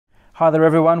Hi there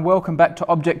everyone, welcome back to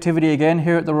Objectivity again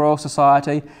here at the Royal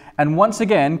Society. And once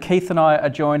again, Keith and I are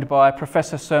joined by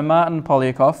Professor Sir Martyn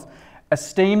Poliakoff,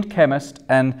 esteemed chemist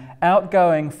and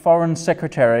outgoing Foreign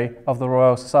Secretary of the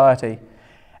Royal Society.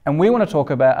 And we want to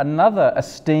talk about another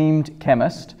esteemed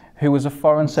chemist who was a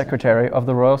Foreign Secretary of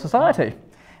the Royal Society.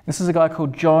 This is a guy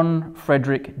called John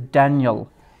Frederic Daniell.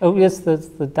 Oh yes, there's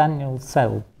the Daniell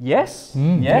cell. Yes,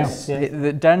 yes.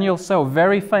 The Daniell cell,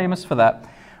 very famous for that.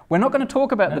 We're not going to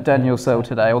talk about the Daniell cell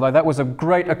today, although that was a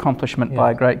great accomplishment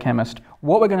by a great chemist.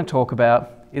 What we're going to talk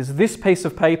about is this piece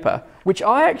of paper, which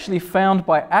I actually found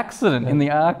by accident in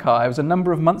the archives a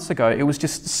number of months ago. It was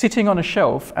just sitting on a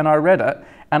shelf and I read it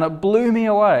and it blew me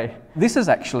away. This is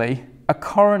actually a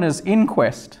coroner's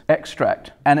inquest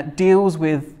extract and it deals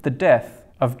with the death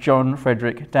of John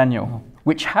Frederic Daniell,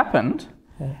 which happened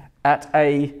at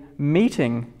a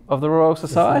meeting of the Royal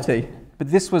Society. But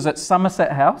this was at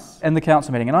Somerset House in the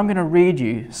council meeting, and I'm going to read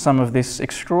you some of this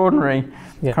extraordinary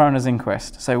coroner's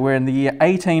inquest. So we're in the year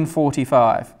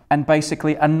 1845, and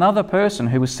basically another person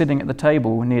who was sitting at the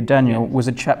table near Daniell was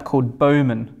a chap called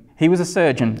Bowman. He was a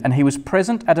surgeon, and he was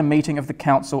present at a meeting of the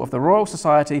Council of the Royal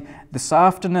Society this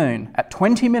afternoon at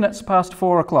 20 minutes past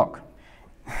 4 o'clock.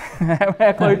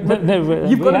 How close?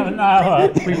 You've got an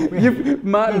hour.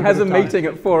 Martin has a meeting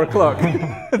at 4 o'clock.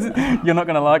 You're not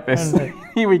going to like this.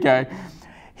 Here we go.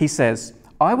 He says,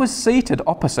 I was seated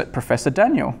opposite Professor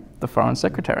Daniell, the Foreign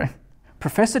Secretary.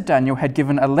 Professor Daniell had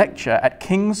given a lecture at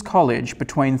King's College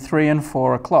between 3 and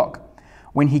 4 o'clock.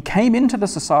 When he came into the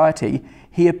society,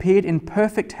 he appeared in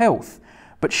perfect health,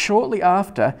 but shortly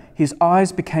after, his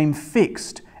eyes became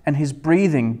fixed and his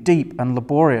breathing deep and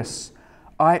laborious.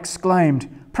 I exclaimed,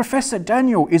 Professor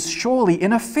Daniell is surely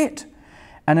in a fit.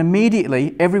 And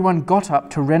immediately everyone got up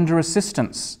to render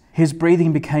assistance. His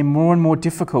breathing became more and more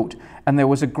difficult, and there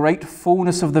was a great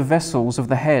fullness of the vessels of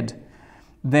the head.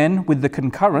 Then, with the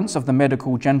concurrence of the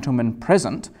medical gentlemen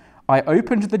present, I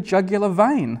opened the jugular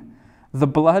vein. The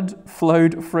blood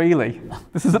flowed freely.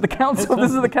 This is at the council.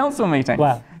 This is the council meeting.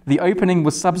 Wow. The opening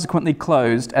was subsequently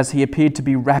closed as he appeared to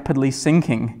be rapidly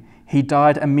sinking. He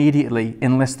died immediately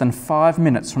in less than 5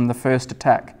 minutes from the first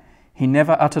attack. He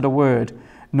never uttered a word,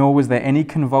 nor was there any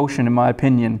convulsion in my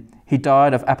opinion. He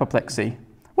died of apoplexy.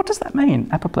 What does that mean,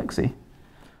 apoplexy?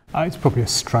 It's probably a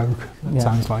stroke, it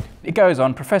sounds like. It goes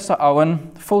on. Professor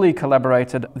Owen fully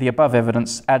corroborated the above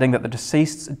evidence, adding that the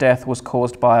deceased's death was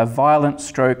caused by a violent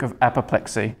stroke of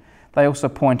apoplexy. They also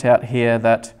point out here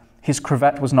that his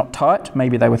cravat was not tight.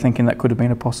 Maybe they were thinking that could have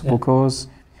been a possible cause.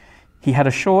 He had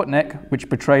a short neck, which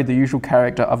betrayed the usual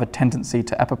character of a tendency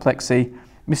to apoplexy.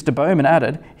 Mr. Bowman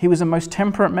added, he was a most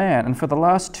temperate man and for the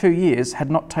last 2 years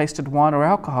had not tasted wine or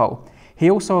alcohol. He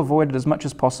also avoided as much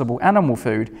as possible animal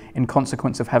food in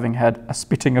consequence of having had a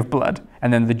spitting of blood.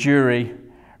 And then the jury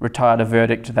retired a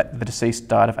verdict that the deceased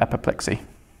died of apoplexy.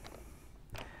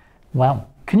 Wow.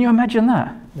 Can you imagine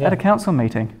that at a council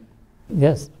meeting?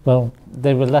 Yes, well,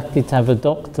 they were lucky to have a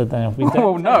doctor there.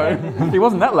 Oh no, he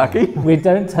wasn't that lucky. We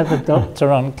don't have a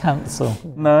doctor on council.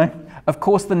 No. Of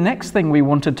course, the next thing we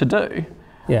wanted to do...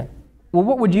 Well,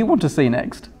 what would you want to see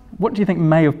next? What do you think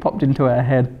may have popped into our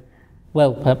head?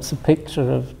 Well, perhaps a picture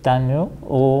of Daniell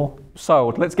or...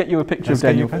 Sold. Let's get you a picture of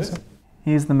Daniell.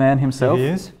 Here's the man himself. Here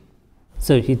he is.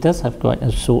 So he does have quite a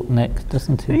short neck,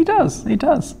 doesn't he? He does, he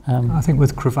does. I think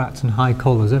with cravats and high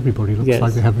collars, everybody looks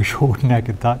like they have a short neck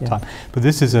at that time. But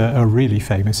this is a really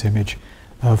famous image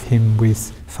of him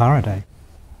with Faraday.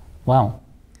 Wow.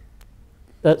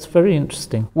 That's very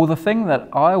interesting. Well, the thing that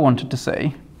I wanted to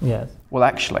see... Well,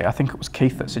 actually, I think it was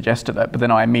Keith that suggested it, but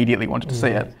then I immediately wanted to see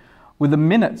it. With the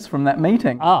minutes from that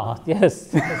meeting. Ah,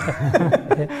 yes.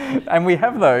 And we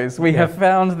have those. We have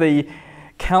found the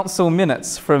council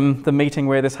minutes from the meeting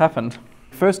where this happened.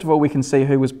 First of all, we can see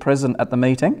who was present at the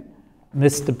meeting.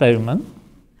 Mr. Bowman,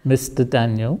 Mr.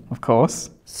 Daniell. Of course.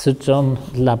 Sir John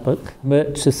Lubbock,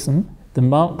 Murchison, the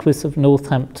Marquis of North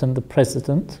Hampton, the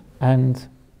President, and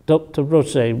Dr.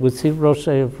 Roger. Was he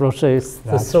Roger of Roger's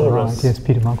thesaurus? Right. Yes,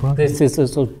 Peter Mark Roger. This is a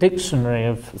sort of dictionary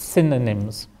of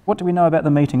synonyms. What do we know about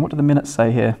the meeting? What do the minutes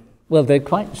say here? Well, they're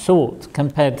quite short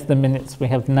compared to the minutes we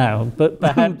have now, but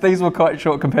perhaps... These were quite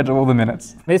short compared to all the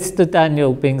minutes. Mr.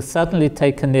 Daniell being suddenly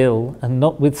taken ill and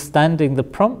notwithstanding the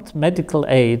prompt medical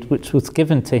aid which was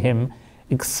given to him,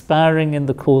 expiring in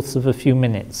the course of a few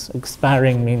minutes.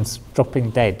 Expiring means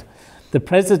dropping dead. The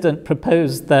President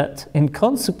proposed that in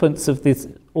consequence of this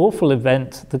awful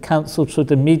event, the Council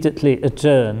should immediately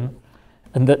adjourn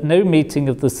and that no meeting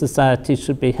of the Society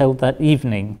should be held that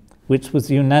evening, which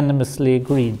was unanimously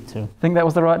agreed to. Think that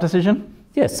was the right decision?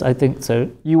 Yes, I think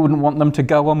so. You wouldn't want them to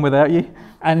go on without you?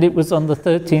 And it was on the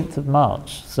 13th of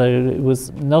March, so it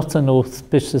was not an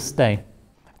auspicious day.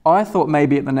 I thought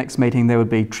maybe at the next meeting there would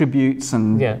be tributes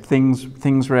and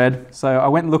things read. So I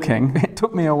went looking. It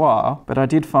took me a while, but I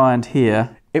did find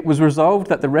here, it was resolved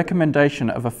that the recommendation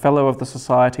of a Fellow of the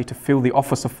Society to fill the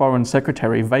office of Foreign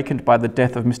Secretary vacant by the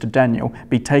death of Mr. Daniell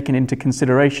be taken into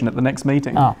consideration at the next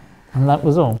meeting. Oh, and that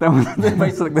was all. That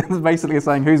was basically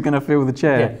saying who's going to fill the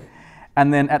chair. Yeah.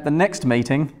 And then at the next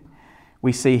meeting,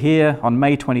 we see here on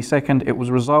May 22nd, it was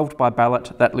resolved by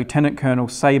ballot that Lieutenant Colonel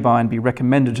Sabine be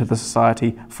recommended to the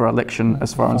Society for election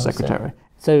as Foreign Secretary.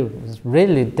 So it was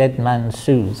really dead man's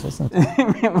shoes, isn't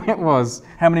it? It was.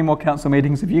 How many more council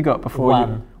meetings have you got before?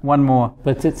 One. One more.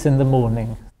 But it's in the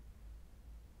morning.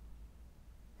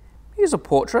 Here's a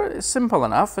portrait. It's simple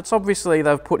enough. It's obviously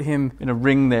they've put him in a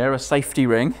ring there, a safety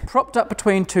ring, propped up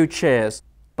between two chairs.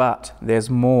 But there's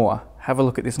more. Have a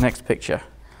look at this next picture.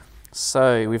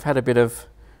 So we've had a bit of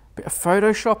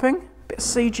photoshopping, a bit of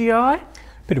CGI.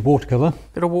 Bit of watercolour.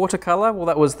 Bit of watercolour. Well,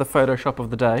 that was the Photoshop of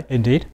the day. Indeed.